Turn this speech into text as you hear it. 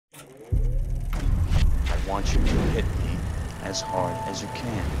I want you to hit me as hard as you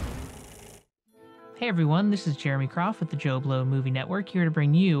can. Hey everyone, this is Jeremy Croft with the Joe Blow Movie Network, here to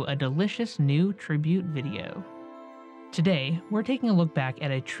bring you a delicious new tribute video. Today, we're taking a look back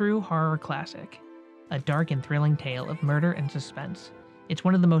at a true horror classic, a dark and thrilling tale of murder and suspense. It's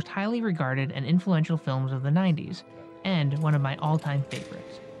one of the most highly regarded and influential films of the 90s, and one of my all-time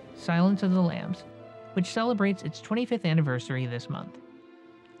favorites, Silence of the Lambs, which celebrates its 25th anniversary this month.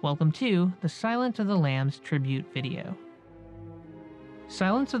 Welcome to the Silence of the Lambs tribute video.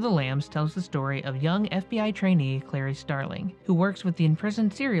 Silence of the Lambs tells the story of young FBI trainee Clarice Starling, who works with the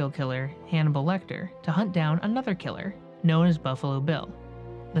imprisoned serial killer Hannibal Lecter to hunt down another killer, known as Buffalo Bill.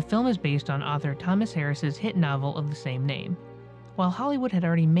 The film is based on author Thomas Harris's hit novel of the same name. While Hollywood had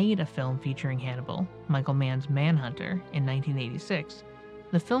already made a film featuring Hannibal, Michael Mann's Manhunter, in 1986,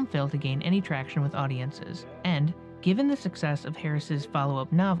 the film failed to gain any traction with audiences, and, given the success of Harris's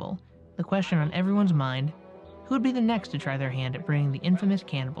follow-up novel, the question on everyone's mind: who would be the next to try their hand at bringing the infamous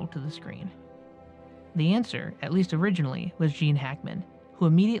cannibal to the screen? The answer, at least originally, was Gene Hackman, who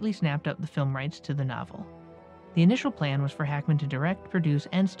immediately snapped up the film rights to the novel. The initial plan was for Hackman to direct, produce,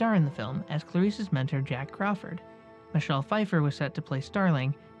 and star in the film as Clarice's mentor Jack Crawford. Michelle Pfeiffer was set to play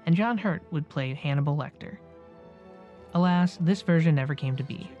Starling, and John Hurt would play Hannibal Lecter. Alas, this version never came to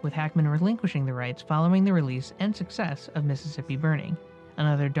be, with Hackman relinquishing the rights following the release and success of Mississippi Burning,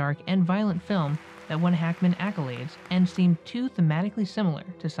 another dark and violent film that won Hackman accolades and seemed too thematically similar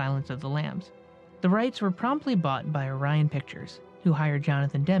to Silence of the Lambs. The rights were promptly bought by Orion Pictures, who hired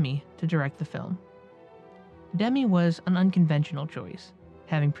Jonathan Demme to direct the film. Demme was an unconventional choice,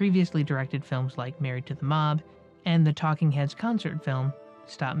 having previously directed films like Married to the Mob and the Talking Heads concert film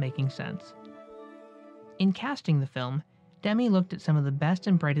Stop Making Sense. In casting the film, Demme looked at some of the best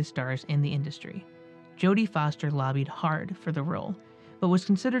and brightest stars in the industry. Jodie Foster lobbied hard for the role, but was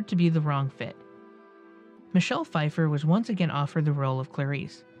considered to be the wrong fit. Michelle Pfeiffer was once again offered the role of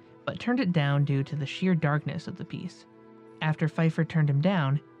Clarice, but turned it down due to the sheer darkness of the piece. After Pfeiffer turned him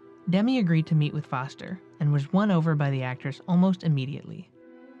down, Demme agreed to meet with Foster, and was won over by the actress almost immediately.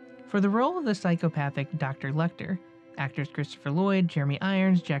 For the role of the psychopathic Dr. Lecter, actors Christopher Lloyd, Jeremy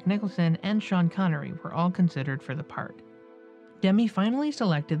Irons, Jack Nicholson, and Sean Connery were all considered for the part. Demme finally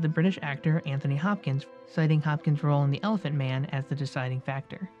selected the British actor Anthony Hopkins, citing Hopkins' role in The Elephant Man as the deciding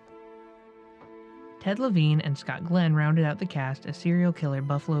factor. Ted Levine and Scott Glenn rounded out the cast as serial killer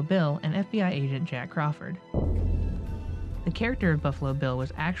Buffalo Bill and FBI agent Jack Crawford. The character of Buffalo Bill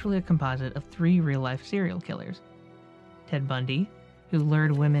was actually a composite of 3 real-life serial killers: Ted Bundy, who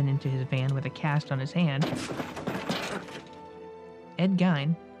lured women into his van with a cast on his hand; Ed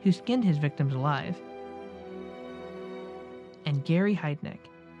Gein, who skinned his victims alive; and Gary Heidnik,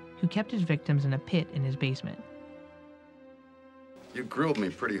 who kept his victims in a pit in his basement. You grilled me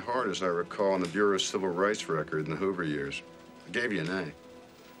pretty hard, as I recall, on the Bureau of Civil Rights record in the Hoover years. I gave you an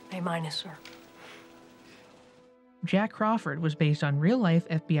A. A-, sir. Jack Crawford was based on real-life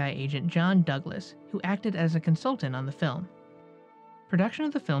FBI agent John Douglas, who acted as a consultant on the film. Production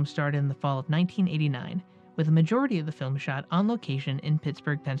of the film started in the fall of 1989, with a majority of the film shot on location in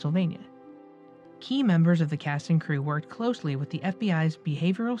Pittsburgh, Pennsylvania. Key members of the cast and crew worked closely with the FBI's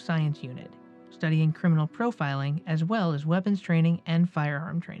Behavioral Science Unit, studying criminal profiling as well as weapons training and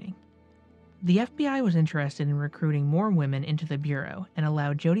firearm training. The FBI was interested in recruiting more women into the Bureau and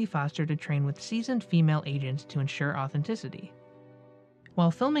allowed Jodie Foster to train with seasoned female agents to ensure authenticity.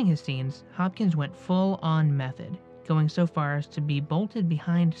 While filming his scenes, Hopkins went full-on method, going so far as to be bolted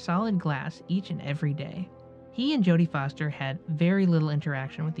behind solid glass each and every day. He and Jodie Foster had very little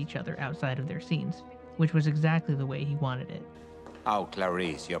interaction with each other outside of their scenes, which was exactly the way he wanted it. Oh,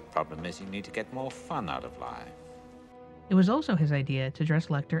 Clarice, your problem is you need to get more fun out of life. It was also his idea to dress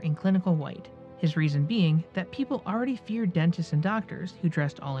Lecter in clinical white, his reason being that people already feared dentists and doctors who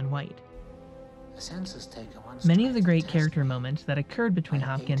dressed all in white. Many of the great character moments that occurred between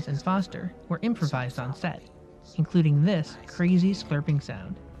Hopkins and Foster were improvised on set, including this crazy slurping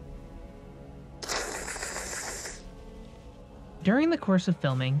sound. During the course of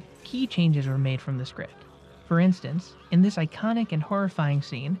filming, key changes were made from the script. For instance, in this iconic and horrifying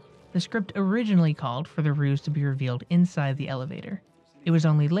scene, the script originally called for the ruse to be revealed inside the elevator. It was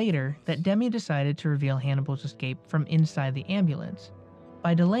only later that Demme decided to reveal Hannibal's escape from inside the ambulance.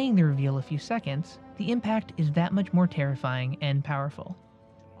 By delaying the reveal a few seconds, the impact is that much more terrifying and powerful.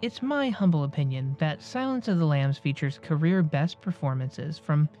 It's my humble opinion that Silence of the Lambs features career best performances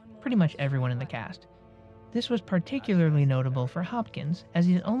from pretty much everyone in the cast. This was particularly notable for Hopkins, as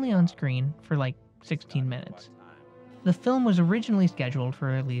he's only on screen for like 16 minutes. The film was originally scheduled for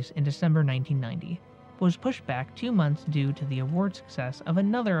release in December 1990, but was pushed back 2 months due to the award success of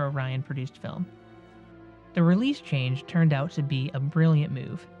another Orion-produced film. The release change turned out to be a brilliant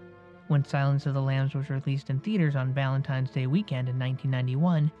move. When Silence of the Lambs was released in theaters on Valentine's Day weekend in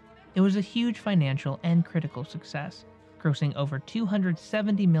 1991, it was a huge financial and critical success, grossing over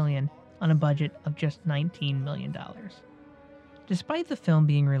 $270 million on a budget of just $19 million. Despite the film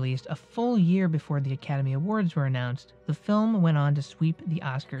being released a full year before the Academy Awards were announced, the film went on to sweep the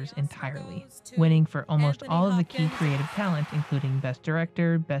Oscars entirely, winning for almost all of the key creative talent, including Best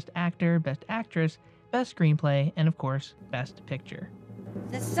Director, Best Actor, Best Actress, Best Screenplay, and of course, Best Picture.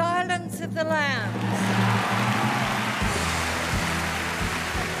 The Silence of the Lambs.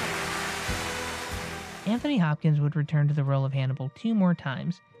 Anthony Hopkins would return to the role of Hannibal 2 more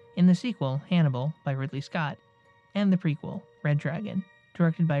times, in the sequel, Hannibal, by Ridley Scott, and the prequel, Red Dragon,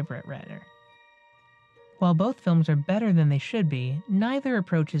 directed by Brett Ratner. While both films are better than they should be, neither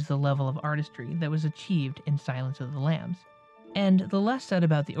approaches the level of artistry that was achieved in Silence of the Lambs. And the less said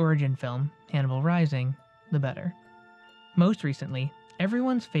about the origin film, Hannibal Rising, the better. Most recently,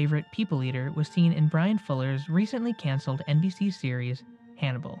 everyone's favorite people eater was seen in Brian Fuller's recently canceled NBC series,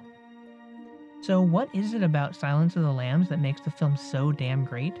 Hannibal. So what is it about Silence of the Lambs that makes the film so damn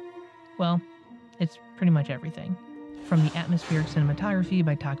great? Well, it's pretty much everything. From the atmospheric cinematography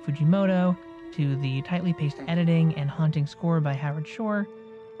by Tak Fujimoto, to the tightly paced editing and haunting score by Howard Shore,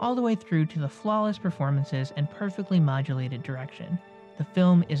 all the way through to the flawless performances and perfectly modulated direction. The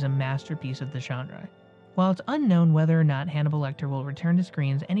film is a masterpiece of the genre. While it's unknown whether or not Hannibal Lecter will return to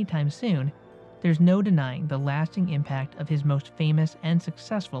screens anytime soon, there's no denying the lasting impact of his most famous and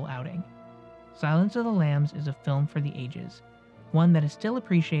successful outing. Silence of the Lambs is a film for the ages, one that is still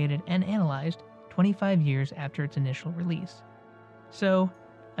appreciated and analyzed 25 years after its initial release. So,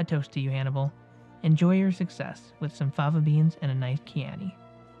 a toast to you, Hannibal. Enjoy your success with some fava beans and a nice Chianti.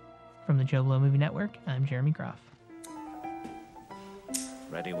 From the Joe Blow Movie Network, I'm Jeremy Groff.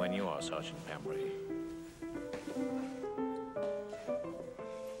 Ready when you are, Sergeant Pembry.